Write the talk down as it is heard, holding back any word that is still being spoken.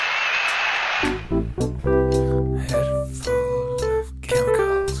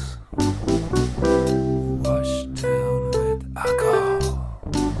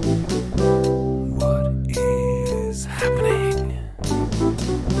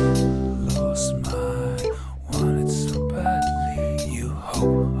Lost my wanted so badly. You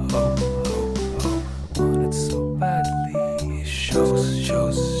hope, wanted so badly. Shows,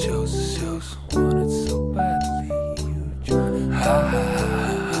 wanted so badly. You just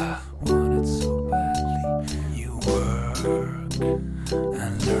ha, wanted so badly. You work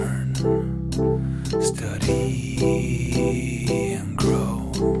and learn, study and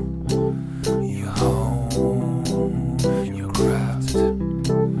grow. You hone your craft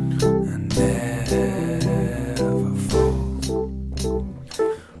and never fall.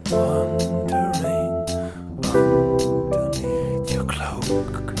 Wandering underneath your cloak,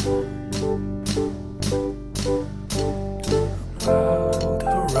 about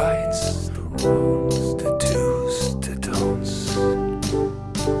the rights, the wrongs, the do's, the don'ts.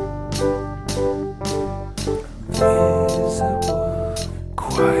 Invisible,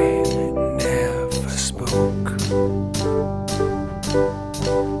 quiet, never spoke.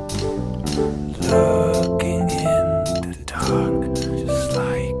 Looking in the dark, just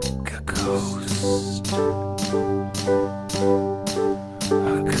like a ghost.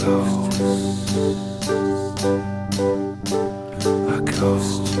 A ghost. A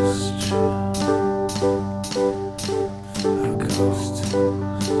ghost. A ghost.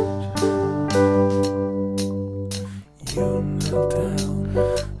 You knelt down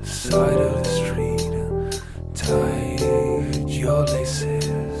the side of the street, tied your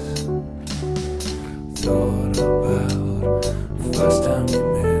laces. Thought about the first time we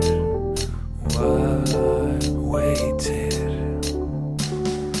met, while I waited.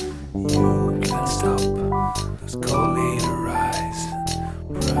 You can't stop those cold little eyes,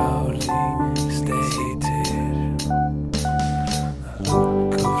 proudly stated. A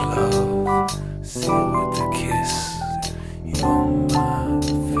look of love, sealed with a kiss. You're my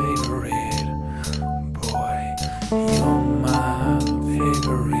favorite boy. You're my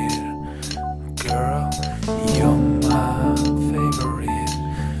favorite girl. You're my favorite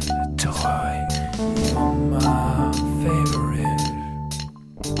toy. You're my favorite.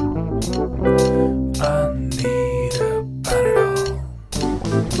 I need a Panadol.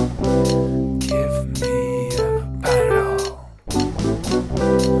 Give me a Panadol.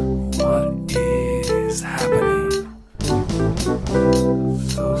 What is happening?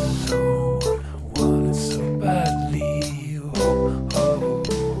 So, wanted so badly. Oh,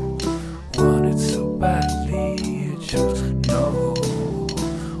 wanted so badly. You just know.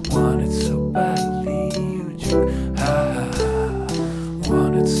 Wanted so badly. You just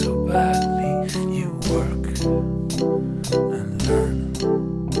wanted so badly. You work and learn,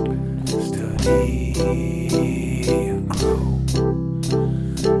 study and grow.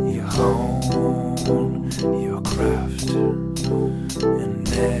 You hone your craft and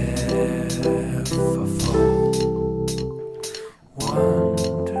never fall.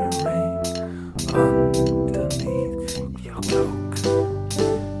 Wandering underneath your cloak,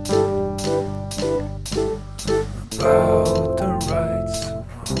 about the rights,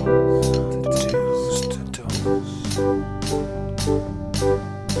 the do's, the don'ts.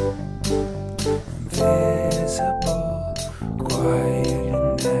 Invisible, quiet,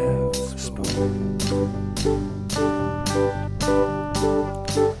 never spoke.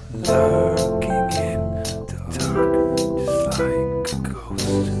 Lurking in the dark, just like a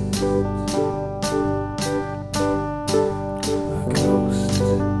ghost.